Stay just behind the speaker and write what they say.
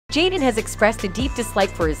Jaden has expressed a deep dislike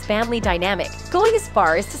for his family dynamic, going as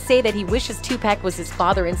far as to say that he wishes 2PAC was his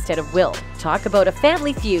father instead of Will. Talk about a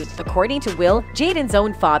family feud. According to Will, Jaden's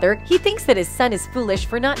own father, he thinks that his son is foolish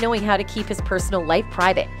for not knowing how to keep his personal life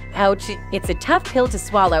private. Ouch, it's a tough pill to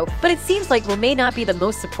swallow, but it seems like Will may not be the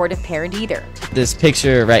most supportive parent either. This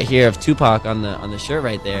picture right here of 2PAC on the shirt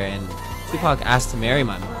right there, and 2PAC asked to marry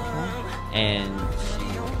my mom, and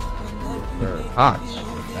she were hot.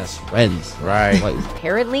 Best friends. Right.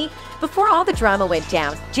 Apparently, before all the drama went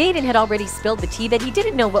down, Jaden had already spilled the tea that he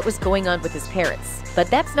didn't know what was going on with his parents. But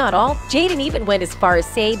that's not all. Jaden even went as far as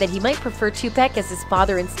saying that he might prefer 2PAC as his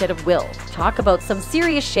father instead of Will. Talk about some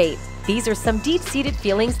serious shade. These are some deep-seated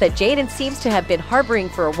feelings that Jaden seems to have been harboring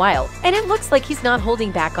for a while, and it looks like he's not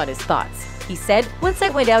holding back on his thoughts. He said, "Once I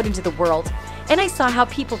went out into the world, and I saw how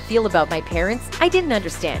people feel about my parents, I didn't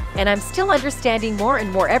understand. And I'm still understanding more and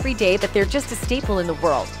more every day that they're just a staple in the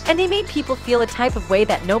world. And they made people feel a type of way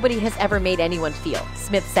that nobody has ever made anyone feel."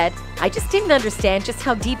 Smith said, "I just didn't understand just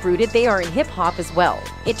how deep-rooted they are in hip-hop as well."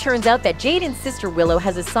 It turns out that Jaden's sister Willow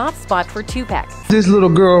has a soft spot for 2PAC. This little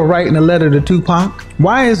girl writing a letter to 2PAC?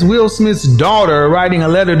 Why is Will Smith's daughter writing a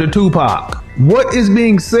letter to 2PAC? What is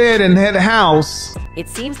being said in that house? It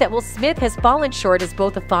seems that Will Smith has fallen short as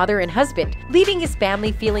both a father and husband, leaving his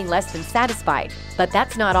family feeling less than satisfied. But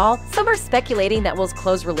that's not all. Some are speculating that Will's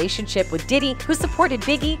close relationship with Diddy, who supported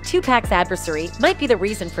Biggie, 2PAC's adversary, might be the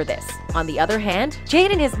reason for this. On the other hand,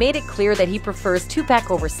 Jaden has made it clear that he prefers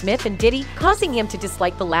 2PAC over Smith and Diddy, causing him to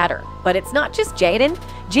dislike the latter. But it's not just Jaden.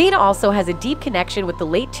 Jada also has a deep connection with the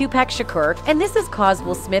late 2PAC Shakur, and this has caused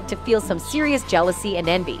Will Smith to feel some serious jealousy and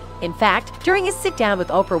envy. In fact, during his sit-down with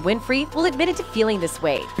Oprah Winfrey, Will admitted to feeling this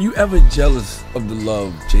way. Are you ever jealous of the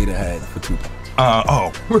love Jada had for 2PAC? I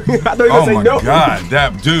thought you were gonna say my no. God,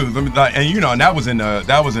 that dude. And you know, that was in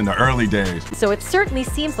the early days. So it certainly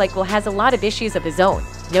seems like Will has a lot of issues of his own.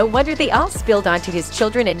 No wonder they all spilled onto his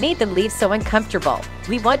children and made them leave so uncomfortable.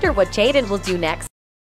 We wonder what Jaden will do next.